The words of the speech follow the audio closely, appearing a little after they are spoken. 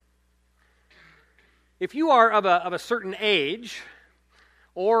If you are of a certain age,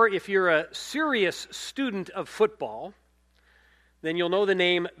 or if you're a serious student of football, then you'll know the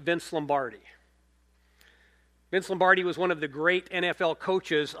name Vince Lombardi. Vince Lombardi was one of the great NFL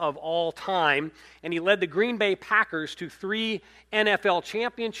coaches of all time, and he led the Green Bay Packers to 3 NFL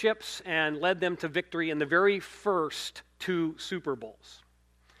championships and led them to victory in the very first 2 Super Bowls.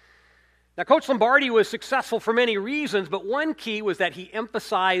 Now, Coach Lombardi was successful for many reasons, but one key was that he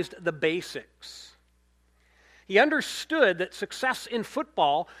emphasized the basics. He understood that success in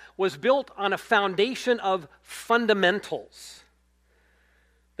football was built on a foundation of fundamentals.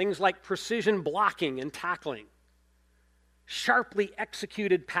 Things like precision blocking and tackling, sharply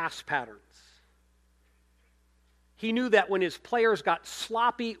executed pass patterns. He knew that when his players got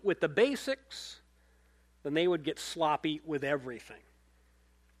sloppy with the basics, then they would get sloppy with everything.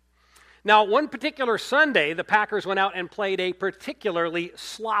 Now, one particular Sunday, the Packers went out and played a particularly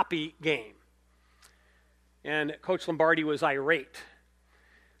sloppy game. And Coach Lombardi was irate.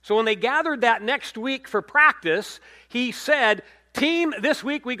 So when they gathered that next week for practice, he said, "Team, this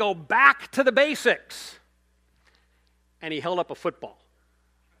week we go back to the basics." And he held up a football.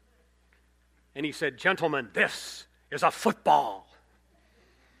 And he said, "Gentlemen, this is a football."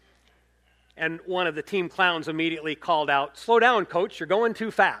 And one of the team clowns immediately called out, "Slow down, Coach, you're going too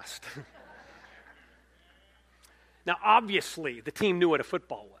fast." Now, obviously, the team knew what a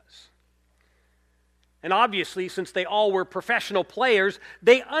football was. And obviously, since they all were professional players,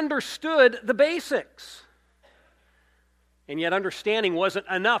 they understood the basics. And yet understanding wasn't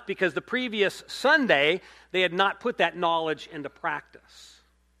enough because the previous Sunday, they had not put that knowledge into practice.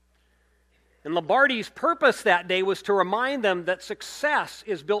 And Lombardi's purpose that day was to remind them that success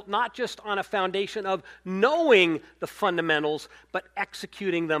is built not just on a foundation of knowing the fundamentals, but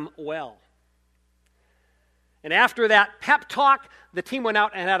executing them well. And after that pep talk, the team went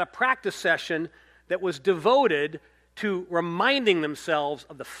out and had a practice session that was devoted to reminding themselves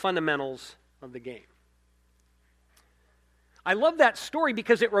of the fundamentals of the game. I love that story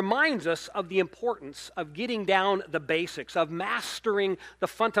because it reminds us of the importance of getting down the basics, of mastering the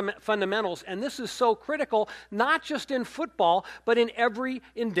fundamentals. And this is so critical, not just in football, but in every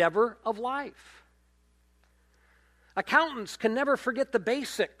endeavor of life. Accountants can never forget the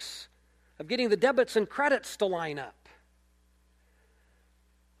basics of getting the debits and credits to line up.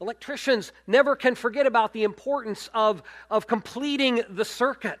 Electricians never can forget about the importance of completing the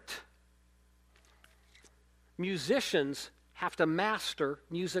circuit. Musicians have to master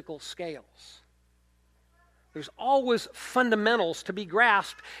musical scales. There's always fundamentals to be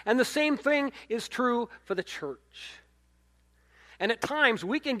grasped, and the same thing is true for the church. And at times,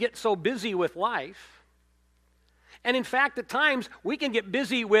 we can get so busy with life, and in fact, at times, we can get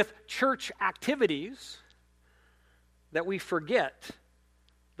busy with church activities that we forget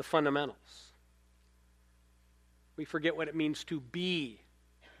the fundamentals. We forget what it means to be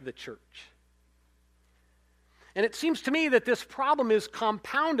the church. And it seems to me that this problem is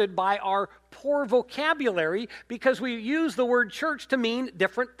compounded by our poor vocabulary because we use the word church to mean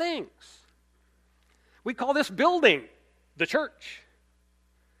different things. We call this building the church.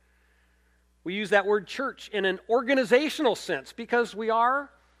 We use that word church in an organizational sense because we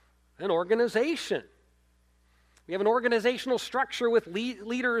are an organization. We have an organizational structure with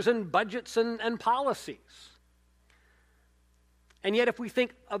leaders and budgets and policies. And yet if we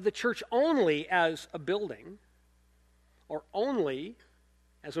think of the church only as a building or only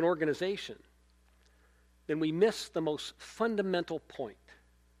as an organization, then we miss the most fundamental point.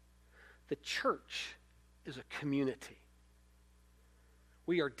 The church is a community.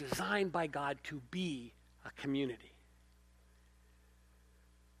 We are designed by God to be a community.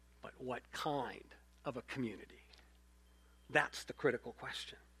 But what kind of a community? That's the critical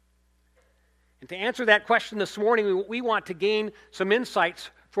question. And to answer that question this morning, we want to gain some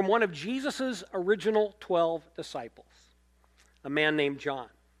insights from one of Jesus' original 12 disciples, a man named John.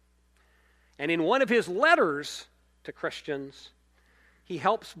 And in one of his letters to Christians, he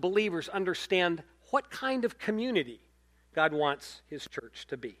helps believers understand what kind of community God wants his church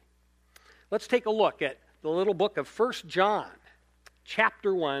to be. Let's take a look at the little book of 1 John,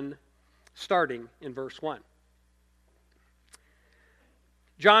 chapter 1, starting in verse 1.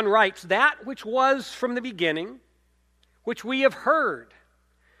 John writes, "That which was from the beginning, which we have heard,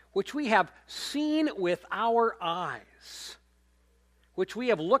 which we have seen with our eyes, which we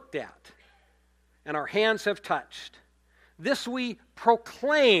have looked at, and our hands have touched. This we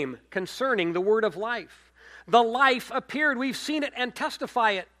proclaim concerning the word of life. The life appeared, we've seen it and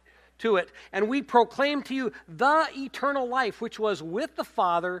testify to it, and we proclaim to you the eternal life which was with the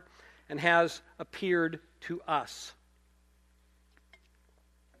Father and has appeared to us."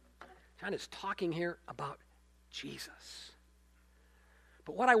 John is talking here about Jesus.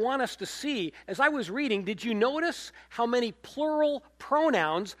 But what I want us to see, as I was reading, did you notice how many plural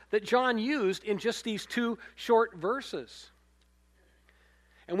pronouns that John used in just these 2 short verses?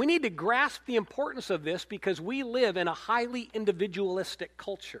 And we need to grasp the importance of this because we live in a highly individualistic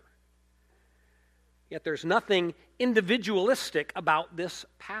culture. Yet there's nothing individualistic about this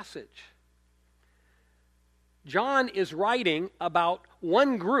passage. John is writing about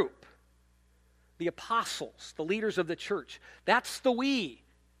one group, the apostles, the leaders of the church. That's the we.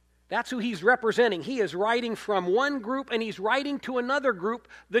 That's who he's representing. He is writing from one group and he's writing to another group,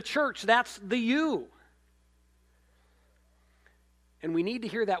 the church. That's the you. And we need to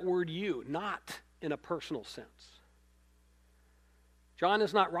hear that word you, not in a personal sense. John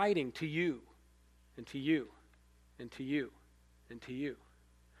is not writing to you and to you and to you and to you.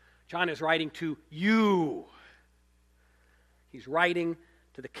 John is writing to you. He's writing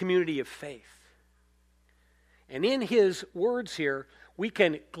to the community of faith. And in his words here, we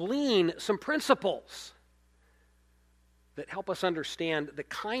can glean some principles that help us understand the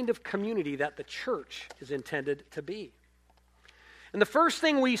kind of community that the church is intended to be. And the first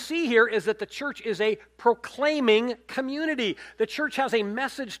thing we see here is that the church is a proclaiming community. The church has a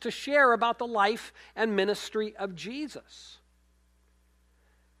message to share about the life and ministry of Jesus.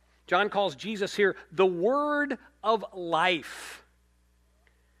 John calls Jesus here the Word of Life.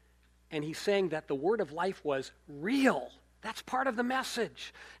 And he's saying that the word of life was real. That's part of the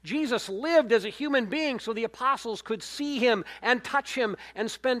message. Jesus lived as a human being so the apostles could see him and touch him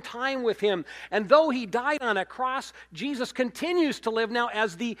and spend time with him. And though he died on a cross, Jesus continues to live now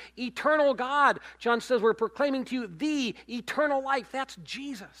as the eternal God. John says, we're proclaiming to you the eternal life. That's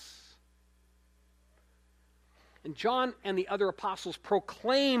Jesus. And John and the other apostles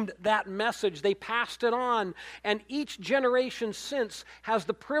proclaimed that message. They passed it on. And each generation since has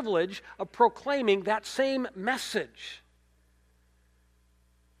the privilege of proclaiming that same message.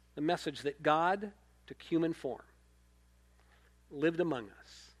 The message that God took human form, lived among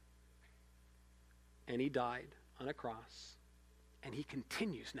us, and he died on a cross, and he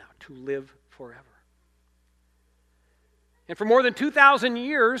continues now to live forever. And for more than 2,000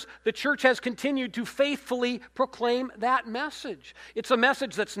 years, the church has continued to faithfully proclaim that message. It's a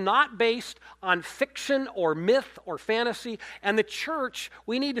message that's not based on fiction or myth or fantasy. And the church,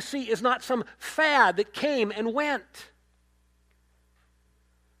 we need to see, is not some fad that came and went.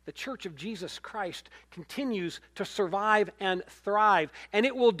 The church of Jesus Christ continues to survive and thrive. And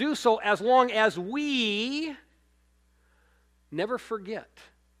it will do so as long as we never forget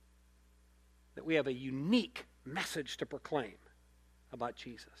that we have a unique message to proclaim about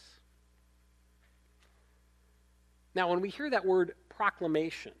Jesus. Now, when we hear that word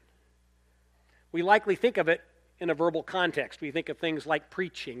proclamation, we likely think of it in a verbal context. We think of things like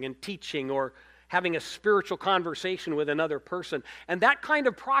preaching and teaching or having a spiritual conversation with another person. And that kind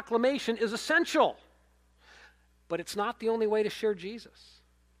of proclamation is essential. But it's not the only way to share Jesus.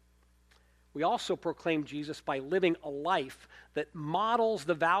 We also proclaim Jesus by living a life that models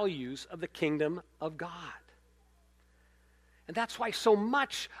the values of the kingdom of God. And that's why so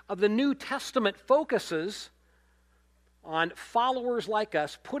much of the New Testament focuses on followers like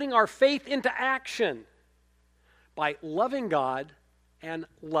us putting our faith into action by loving God and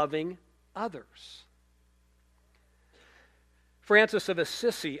loving others. Francis of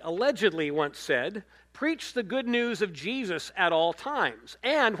Assisi allegedly once said, "Preach the good news of Jesus at all times,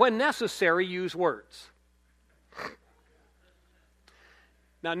 and when necessary, use words."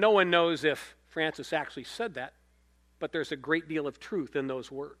 Now, no one knows if Francis actually said that, but there's a great deal of truth in those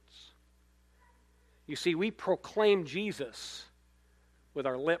words. You see, we proclaim Jesus with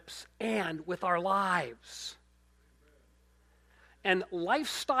our lips and with our lives. And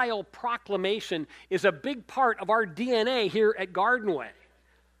lifestyle proclamation is a big part of our DNA here at Gardenway.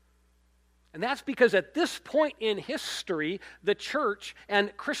 And that's because at this point in history, the church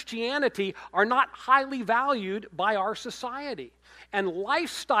and Christianity are not highly valued by our society. And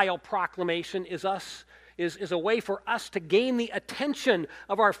lifestyle proclamation is a way for us to gain the attention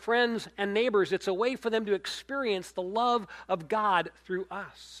of our friends and neighbors. It's a way for them to experience the love of God through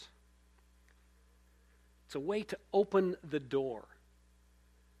us. It's a way to open the door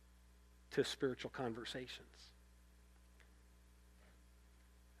to spiritual conversations.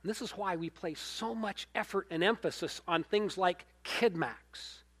 And this is why we place so much effort and emphasis on things like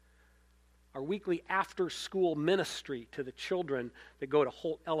KidMax, our weekly after-school ministry to the children that go to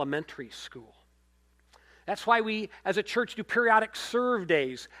Holt Elementary School. That's why we, as a church, do periodic serve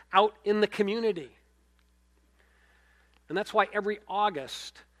days out in the community. And that's why every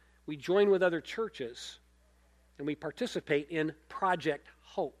August we join with other churches and we participate in Project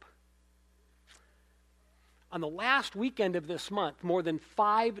Hope. On the last weekend of this month, more than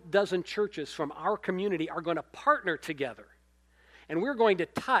 6 churches from our community are going to partner together. And we're going to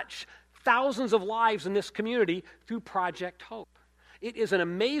touch thousands of lives in this community through Project Hope. It is an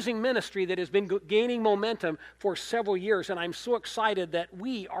amazing ministry that has been gaining momentum for several years, and I'm so excited that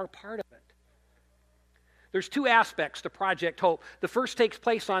we are part of it. There's 2 aspects to Project Hope. The first takes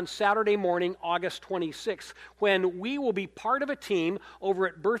place on Saturday morning, August 26th, when we will be part of a team over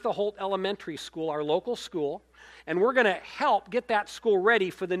at Bertha Holt Elementary School, our local school, and we're going to help get that school ready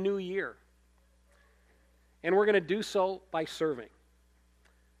for the new year. And we're going to do so by serving.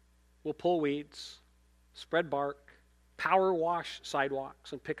 We'll pull weeds, spread bark, power wash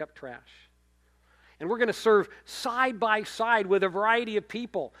sidewalks, and pick up trash. And we're going to serve side by side with a variety of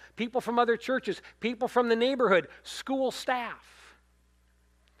people, people from other churches, people from the neighborhood, school staff.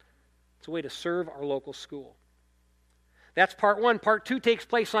 It's a way to serve our local school. That's part 1. Part 2 takes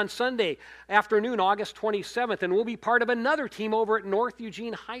place on Sunday afternoon, August 27th, and we'll be part of another team over at North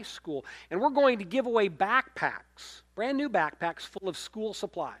Eugene High School. And we're going to give away backpacks, brand new backpacks full of school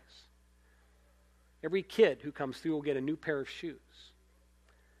supplies. Every kid who comes through will get a new pair of shoes.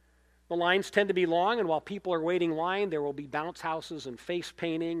 The lines tend to be long, and while people are waiting in line, there will be bounce houses and face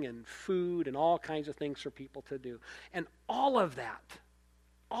painting and food and all kinds of things for people to do. And all of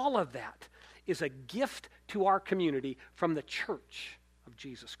that is a gift to our community from the Church of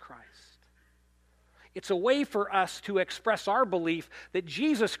Jesus Christ. It's a way for us to express our belief that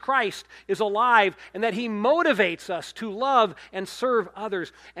Jesus Christ is alive and that he motivates us to love and serve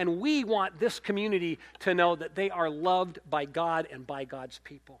others. And we want this community to know that they are loved by God and by God's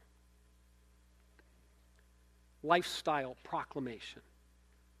people. Lifestyle proclamation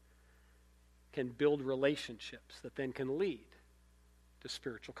can build relationships that then can lead to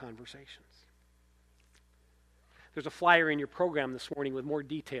spiritual conversations. There's a flyer in your program this morning with more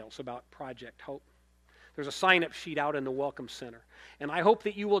details about Project Hope. There's a sign-up sheet out in the Welcome Center. And I hope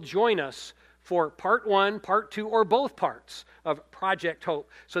that you will join us for part 1, part 2, or both parts of Project Hope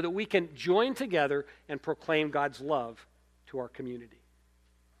so that we can join together and proclaim God's love to our community.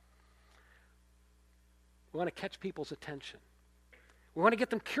 We want to catch people's attention. We want to get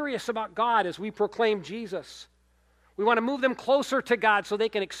them curious about God as we proclaim Jesus. We want to move them closer to God so they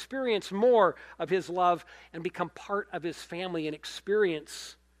can experience more of his love and become part of his family and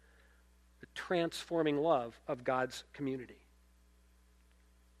experience the transforming love of God's community.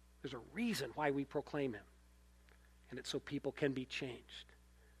 There's a reason why we proclaim him, and it's so people can be changed.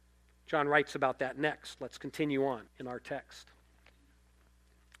 John writes about that next. Let's continue on in our text.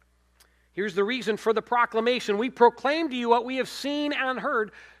 Here's the reason for the proclamation. We proclaim to you what we have seen and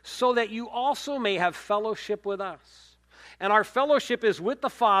heard, so that you also may have fellowship with us. And our fellowship is with the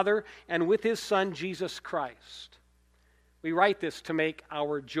Father and with his Son, Jesus Christ. We write this to make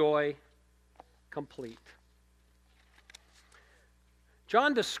our joy complete.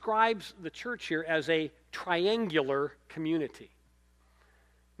 John describes the church here as a triangular community.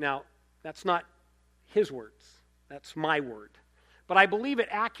 Now, that's not his words. That's my word. But I believe it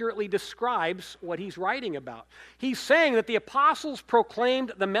accurately describes what he's writing about. He's saying that the apostles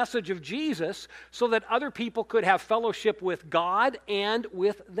proclaimed the message of Jesus so that other people could have fellowship with God and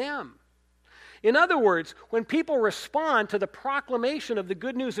with them. In other words, when people respond to the proclamation of the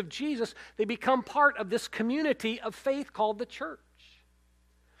good news of Jesus, they become part of this community of faith called the church.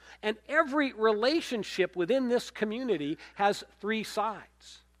 And every relationship within this community has 3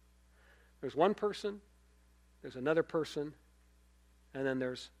 sides. There's one person, there's another person, and then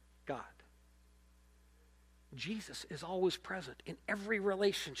there's God. Jesus is always present in every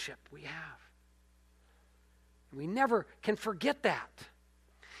relationship we have. We never can forget that.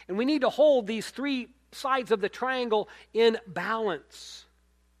 And we need to hold these 3 sides of the triangle in balance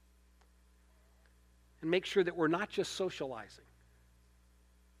and make sure that we're not just socializing,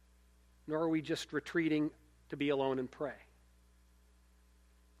 nor are we just retreating to be alone and pray.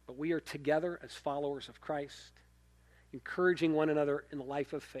 But we are together as followers of Christ, encouraging one another in the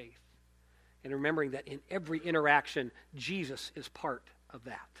life of faith, and remembering that in every interaction, Jesus is part of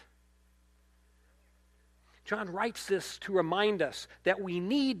that. John writes this to remind us that we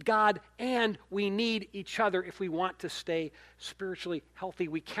need God and we need each other if we want to stay spiritually healthy.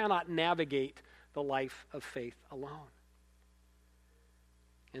 We cannot navigate the life of faith alone.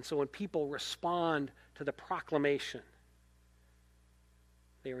 And so when people respond to the proclamation,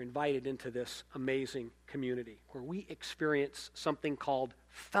 they are invited into this amazing community where we experience something called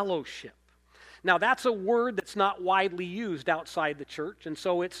fellowship. Now, that's a word that's not widely used outside the church, and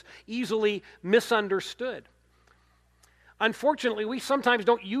so it's easily misunderstood. Unfortunately, we sometimes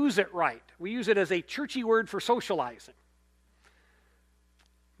don't use it right. We use it as a churchy word for socializing.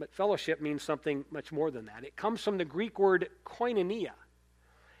 But fellowship means something much more than that. It comes from the Greek word koinonia,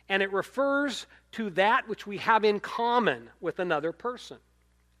 and it refers to that which we have in common with another person.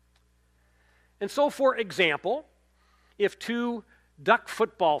 And so, for example, if two Duck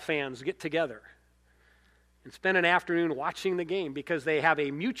football fans get together and spend an afternoon watching the game because they have a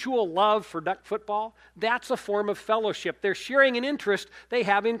mutual love for Duck football, that's a form of fellowship. They're sharing an interest they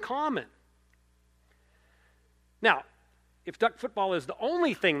have in common. Now, if Duck football is the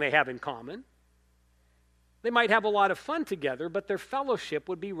only thing they have in common, they might have a lot of fun together, but their fellowship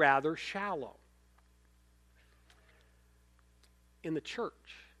would be rather shallow. In the church,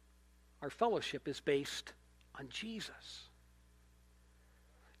 our fellowship is based on Jesus.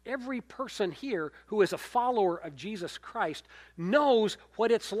 Every person here who is a follower of Jesus Christ knows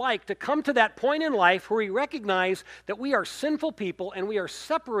what it's like to come to that point in life where we recognize that we are sinful people and we are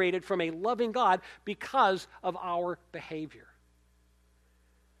separated from a loving God because of our behavior.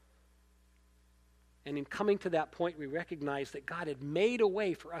 And in coming to that point, we recognize that God had made a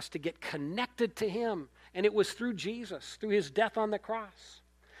way for us to get connected to Him, and it was through Jesus, through His death on the cross.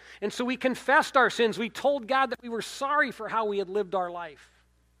 And so we confessed our sins. We told God that we were sorry for how we had lived our life.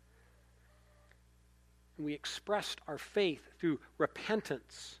 And we expressed our faith through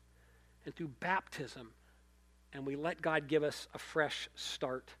repentance and through baptism, and we let God give us a fresh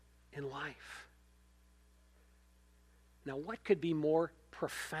start in life. Now, what could be more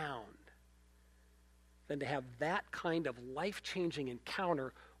profound than to have that kind of life-changing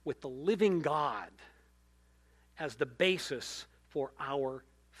encounter with the living God as the basis for our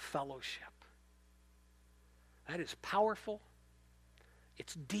fellowship? That is powerful.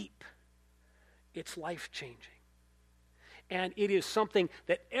 It's deep. It's life-changing. And it is something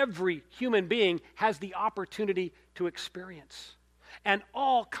that every human being has the opportunity to experience. And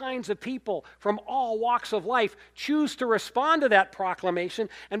all kinds of people from all walks of life choose to respond to that proclamation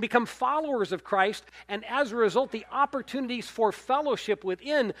and become followers of Christ. And as a result, the opportunities for fellowship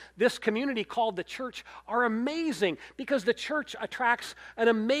within this community called the church are amazing, because the church attracts an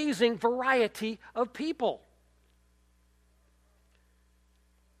amazing variety of people.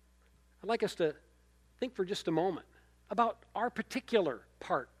 I'd like us to think for just a moment about our particular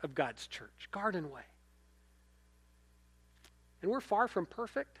part of God's church, Garden Way. And we're far from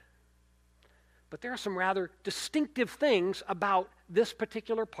perfect, but there are some rather distinctive things about this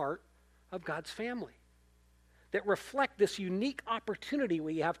particular part of God's family that reflect this unique opportunity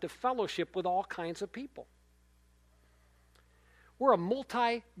we have to fellowship with all kinds of people. We're a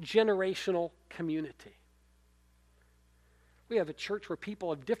multi-generational community. We have a church where people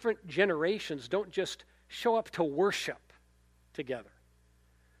of different generations don't just show up to worship together,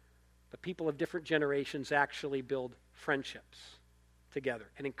 but people of different generations actually build friendships together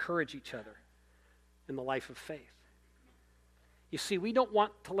and encourage each other in the life of faith. You see, we don't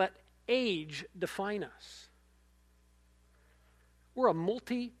want to let age define us. We're a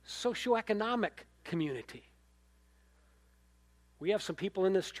multi-socioeconomic community. We have some people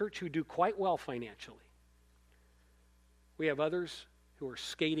in this church who do quite well financially. We have others who are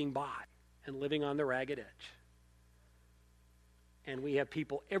skating by and living on the ragged edge. And we have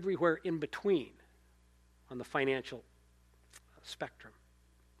people everywhere in between on the financial spectrum.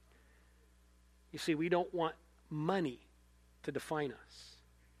 You see, we don't want money to define us.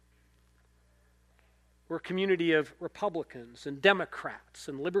 We're a community of Republicans and Democrats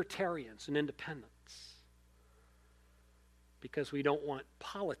and libertarians and independents, because we don't want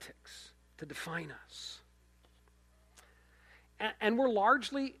politics to define us. And we're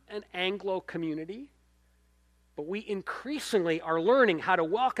largely an Anglo community, but we increasingly are learning how to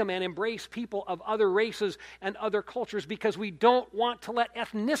welcome and embrace people of other races and other cultures, because we don't want to let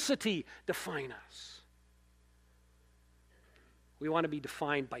ethnicity define us. We want to be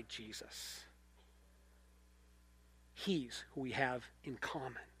defined by Jesus. He's who we have in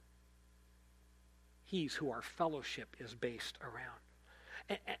common. He's who our fellowship is based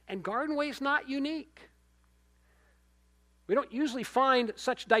around. And Garden Way is not unique. We don't usually find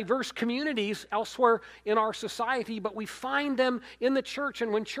such diverse communities elsewhere in our society, but we find them in the church.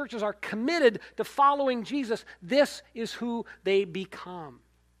 And when churches are committed to following Jesus, this is who they become.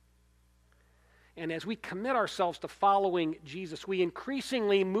 And as we commit ourselves to following Jesus, we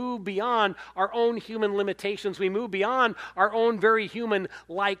increasingly move beyond our own human limitations. We move beyond our own very human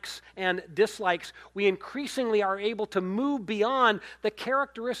likes and dislikes. We increasingly are able to move beyond the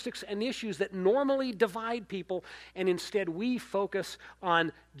characteristics and issues that normally divide people, and instead we focus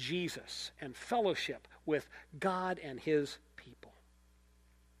on Jesus and fellowship with God and His people.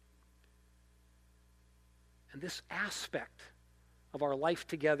 And this aspect of our life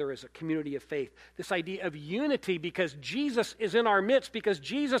together as a community of faith. This idea of unity because Jesus is in our midst, because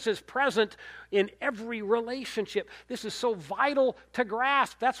Jesus is present in every relationship. This is so vital to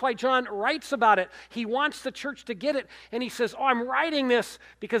grasp. That's why John writes about it. He wants the church to get it. And he says, I'm writing this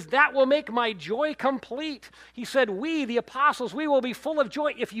because that will make my joy complete. He said, we, the apostles, we will be full of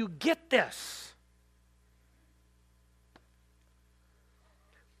joy if you get this.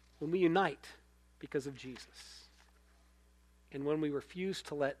 When we unite because of Jesus. And when we refuse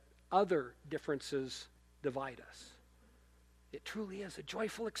to let other differences divide us. It truly is a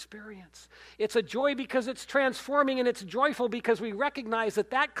joyful experience. It's a joy because it's transforming, and it's joyful because we recognize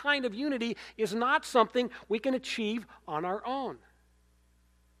that that kind of unity is not something we can achieve on our own.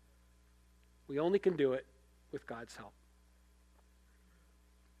 We only can do it with God's help.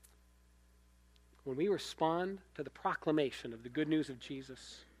 When we respond to the proclamation of the good news of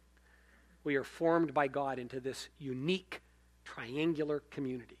Jesus, we are formed by God into this unique triangular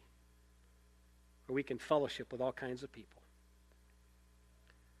community where we can fellowship with all kinds of people.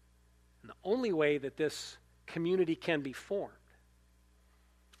 And the only way that this community can be formed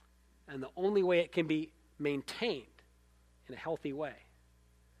and the only way it can be maintained in a healthy way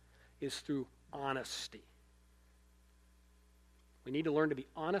is through honesty. We need to learn to be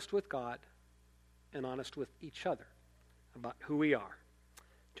honest with God and honest with each other about who we are.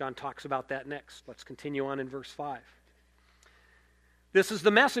 John talks about that next. Let's continue on in verse 5. This is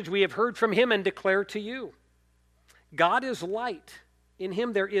the message we have heard from him and declare to you. God is light. In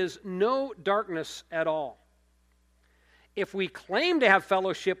him there is no darkness at all. If we claim to have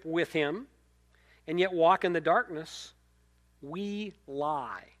fellowship with him and yet walk in the darkness, we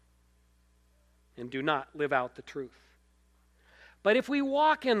lie and do not live out the truth. But if we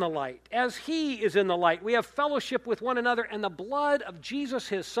walk in the light, as he is in the light, we have fellowship with one another, and the blood of Jesus,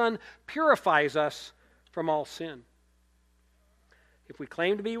 his Son, purifies us from all sin. If we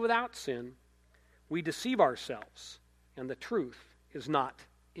claim to be without sin, we deceive ourselves, and the truth is not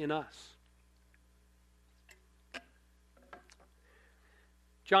in us.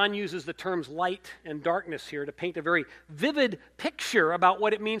 John uses the terms light and darkness here to paint a very vivid picture about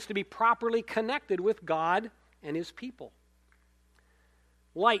what it means to be properly connected with God and his people.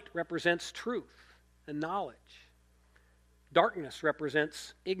 Light represents truth and knowledge. Darkness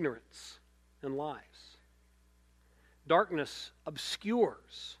represents ignorance and lies. Darkness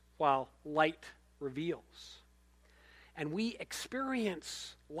obscures while light reveals. And we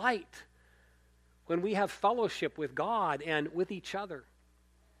experience light when we have fellowship with God and with each other.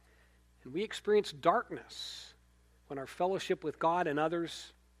 And we experience darkness when our fellowship with God and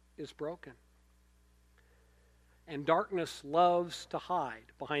others is broken. And darkness loves to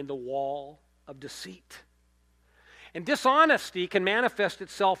hide behind the wall of deceit. And dishonesty can manifest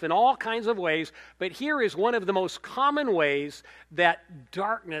itself in all kinds of ways, but here is one of the most common ways that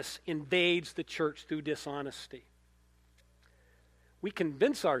darkness invades the church through dishonesty. We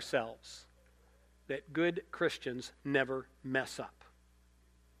convince ourselves that good Christians never mess up.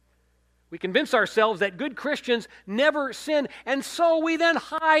 We convince ourselves that good Christians never sin, and so we then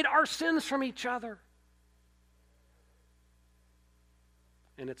hide our sins from each other.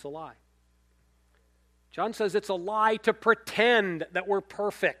 And it's a lie. John says it's a lie to pretend that we're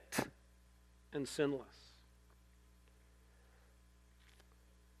perfect and sinless.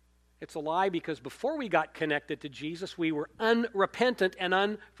 It's a lie because before we got connected to Jesus, we were unrepentant and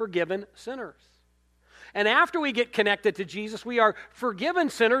unforgiven sinners. And after we get connected to Jesus, we are forgiven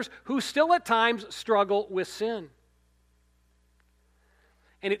sinners who still at times struggle with sin.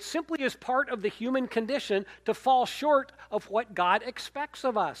 And it simply is part of the human condition to fall short of what God expects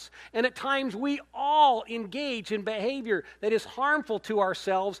of us. And at times we all engage in behavior that is harmful to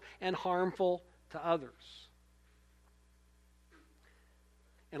ourselves and harmful to others.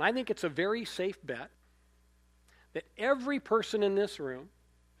 And I think it's a very safe bet that every person in this room,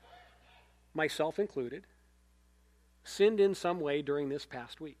 myself included, sinned in some way during this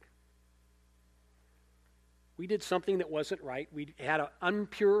past week. We did something that wasn't right. We had an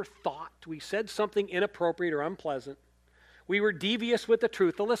impure thought. We said something inappropriate or unpleasant. We were devious with the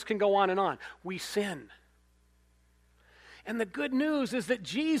truth. The list can go on and on. We sin. And the good news is that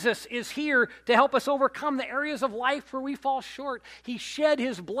Jesus is here to help us overcome the areas of life where we fall short. He shed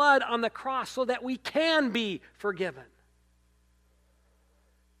his blood on the cross so that we can be forgiven.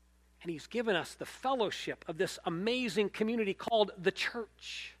 And he's given us the fellowship of this amazing community called the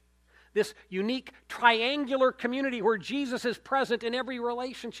church. This unique triangular community where Jesus is present in every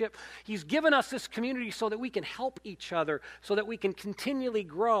relationship. He's given us this community so that we can help each other, so that we can continually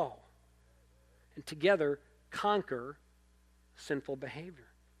grow and together conquer sinful behavior.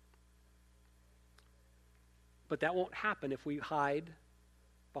 But that won't happen if we hide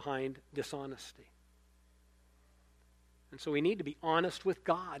behind dishonesty. And so we need to be honest with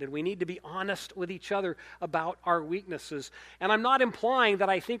God, and we need to be honest with each other about our weaknesses. And I'm not implying that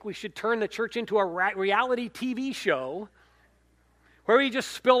I think we should turn the church into a reality TV show where we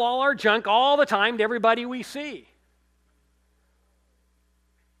just spill all our junk all the time to everybody we see.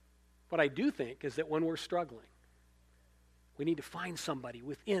 What I do think is that when we're struggling, we need to find somebody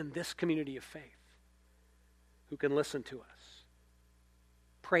within this community of faith who can listen to us,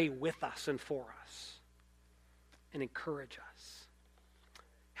 pray with us and for us, and encourage us.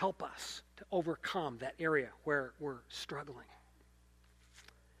 Help us to overcome that area where we're struggling.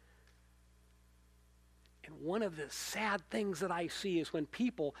 And one of the sad things that I see is when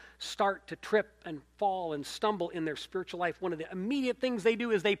people start to trip and fall and stumble in their spiritual life, one of the immediate things they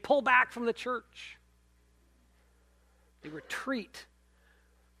do is they pull back from the church. They retreat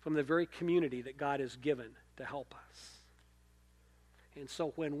from the very community that God has given to help us. And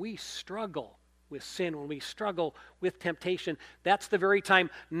so when we struggle with sin, when we struggle with temptation, that's the very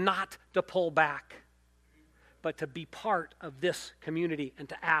time not to pull back, but to be part of this community and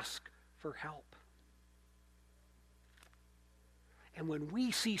to ask for help. And when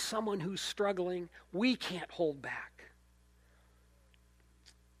we see someone who's struggling, we can't hold back.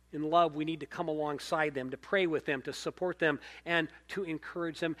 In love, we need to come alongside them, to pray with them, to support them, and to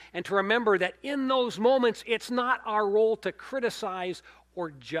encourage them, and to remember that in those moments, it's not our role to criticize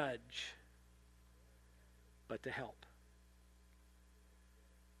or judge, but to help.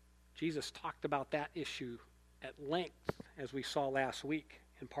 Jesus talked about that issue at length, as we saw last week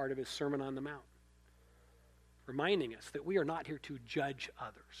in part of his Sermon on the Mount, reminding us that we are not here to judge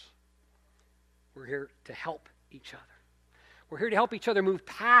others. We're here to help each other. We're here to help each other move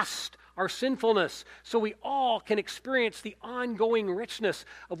past our sinfulness so we all can experience the ongoing richness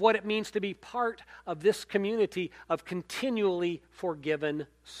of what it means to be part of this community of continually forgiven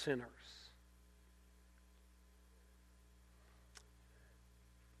sinners.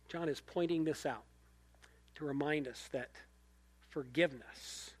 John is pointing this out to remind us that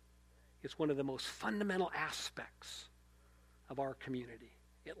forgiveness is one of the most fundamental aspects of our community.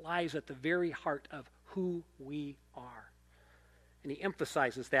 It lies at the very heart of who we are. And he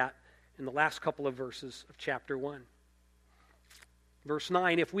emphasizes that in the last couple of verses of chapter 1. Verse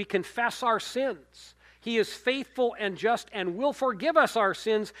 9, if we confess our sins, he is faithful and just and will forgive us our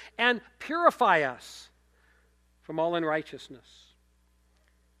sins and purify us from all unrighteousness.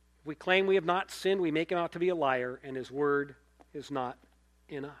 If we claim we have not sinned, we make him out to be a liar, and his word is not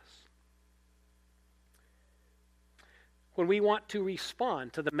in us. When we want to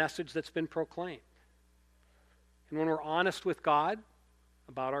respond to the message that's been proclaimed, and when we're honest with God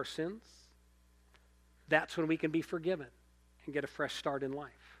about our sins, that's when we can be forgiven and get a fresh start in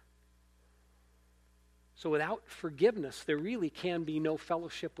life. So without forgiveness, there really can be no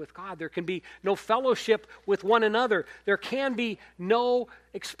fellowship with God. There can be no fellowship with one another. There can be no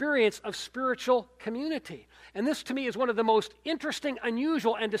experience of spiritual community. And this, to me, is one of the most interesting,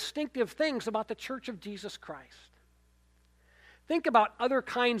 unusual, and distinctive things about the Church of Jesus Christ. Think about other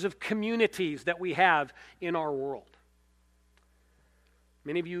kinds of communities that we have in our world.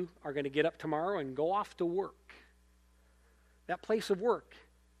 Many of you are going to get up tomorrow and go off to work. That place of work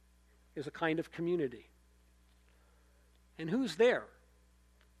is a kind of community. And who's there?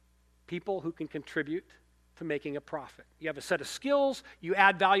 People who can contribute to making a profit. You have a set of skills, you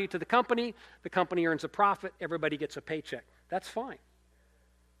add value to the company earns a profit, everybody gets a paycheck. That's fine.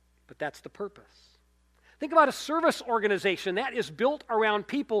 But that's the purpose. Think about a service organization that is built around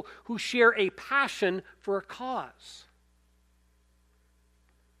people who share a passion for a cause.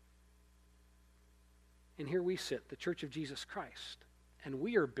 And here we sit, the Church of Jesus Christ, and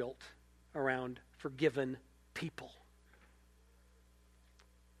we are built around forgiven people.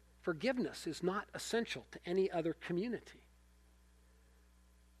 Forgiveness is not essential to any other community,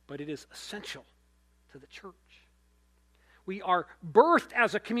 but it is essential to the church. We are birthed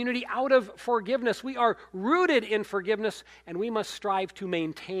as a community out of forgiveness. We are rooted in forgiveness, and we must strive to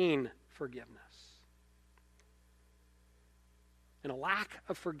maintain forgiveness. And a lack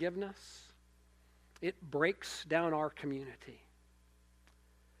of forgiveness, it breaks down our community.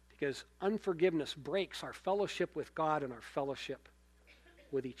 Because unforgiveness breaks our fellowship with God and our fellowship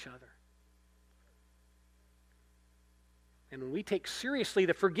with each other. And when we take seriously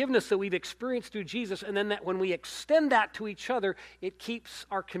the forgiveness that we've experienced through Jesus, and then that when we extend that to each other, it keeps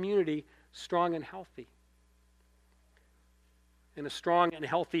our community strong and healthy. And a strong and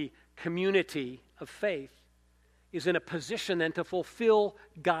healthy community of faith is in a position then to fulfill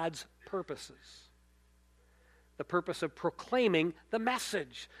God's purposes. the purpose of proclaiming the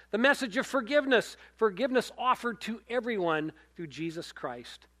message of forgiveness, forgiveness offered to everyone through Jesus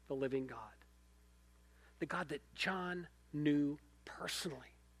Christ, the living God, the God that John knew personally,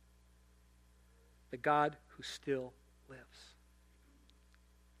 the God who still lives.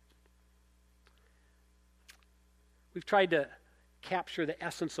 We've tried to capture the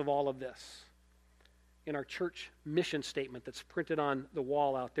essence of all of this in our church mission statement that's printed on the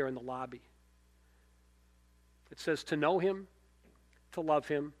wall out there in the lobby. It says to know him, to love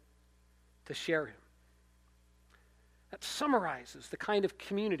him, to share him. That summarizes the kind of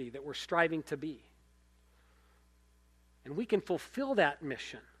community that we're striving to be. And we can fulfill that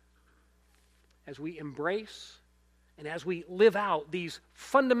mission as we embrace and as we live out these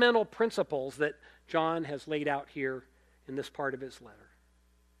fundamental principles that John has laid out here in this part of his letter.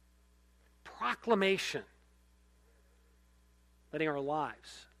 Proclamation, letting our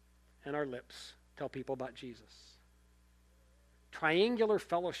lives and our lips tell people about Jesus. Triangular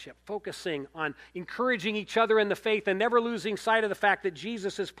fellowship, focusing on encouraging each other in the faith and never losing sight of the fact that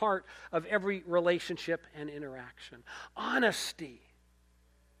Jesus is part of every relationship and interaction. Honesty,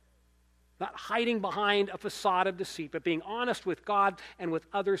 not hiding behind a facade of deceit, but being honest with God and with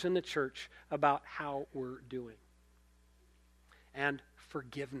others in the church about how we're doing. And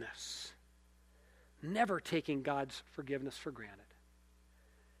forgiveness, never taking God's forgiveness for granted,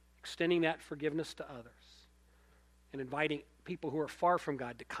 extending that forgiveness to others, and inviting people who are far from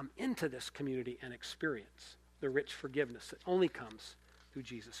God to come into this community and experience the rich forgiveness that only comes through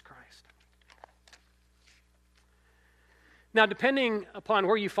Jesus Christ. Now, depending upon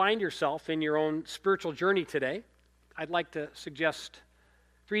where you find yourself in your own spiritual journey today, I'd like to suggest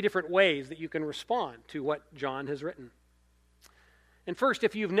 3 different ways that you can respond to what John has written. And first,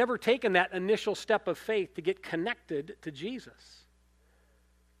 if you've never taken that initial step of faith to get connected to Jesus,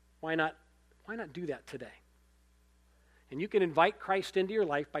 why not do that today? And you can invite Christ into your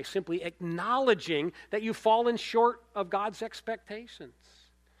life by simply acknowledging that you've fallen short of God's expectations.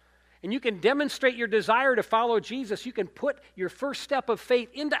 And you can demonstrate your desire to follow Jesus. You can put your first step of faith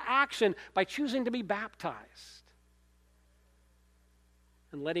into action by choosing to be baptized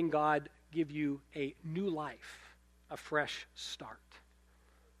and letting God give you a new life, a fresh start.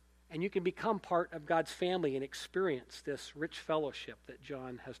 And you can become part of God's family and experience this rich fellowship that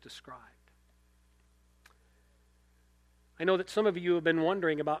John has described. I know that some of you have been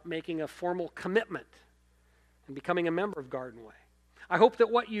wondering about making a formal commitment and becoming a member of Garden Way. I hope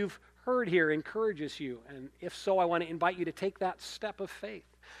that what you've heard here encourages you, and if so, I want to invite you to take that step of faith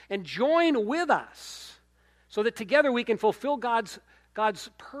and join with us so that together we can fulfill God's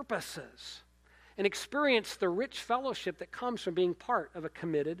purposes and experience the rich fellowship that comes from being part of a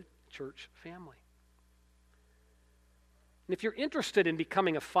committed church family. And if you're interested in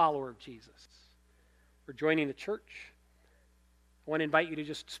becoming a follower of Jesus or joining the church, I want to invite you to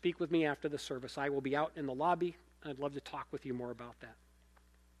just speak with me after the service. I will be out in the lobby. I'd love to talk with you more about that.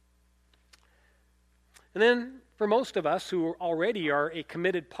 And then for most of us who already are a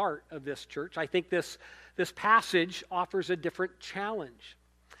committed part of this church, I think this passage offers a different challenge.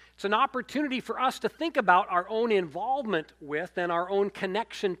 It's an opportunity for us to think about our own involvement with and our own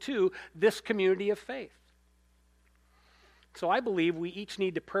connection to this community of faith. So I believe we each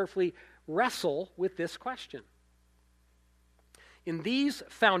need to prayerfully wrestle with this question. In these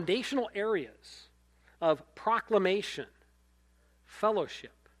foundational areas of proclamation,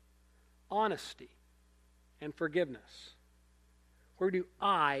 fellowship, honesty, and forgiveness, where do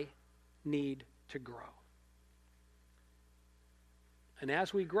I need to grow? And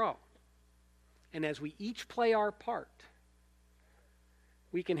as we grow, and as we each play our part,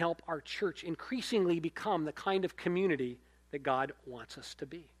 we can help our church increasingly become the kind of community that God wants us to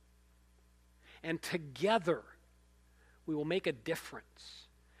be. And together, we will make a difference.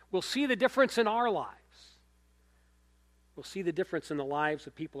 We'll see the difference in our lives. We'll see the difference in the lives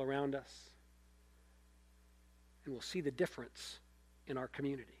of people around us. And we'll see the difference in our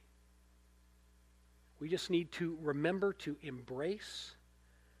community. We just need to remember to embrace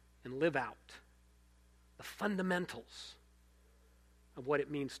and live out the fundamentals of what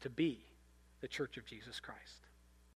it means to be the Church of Jesus Christ.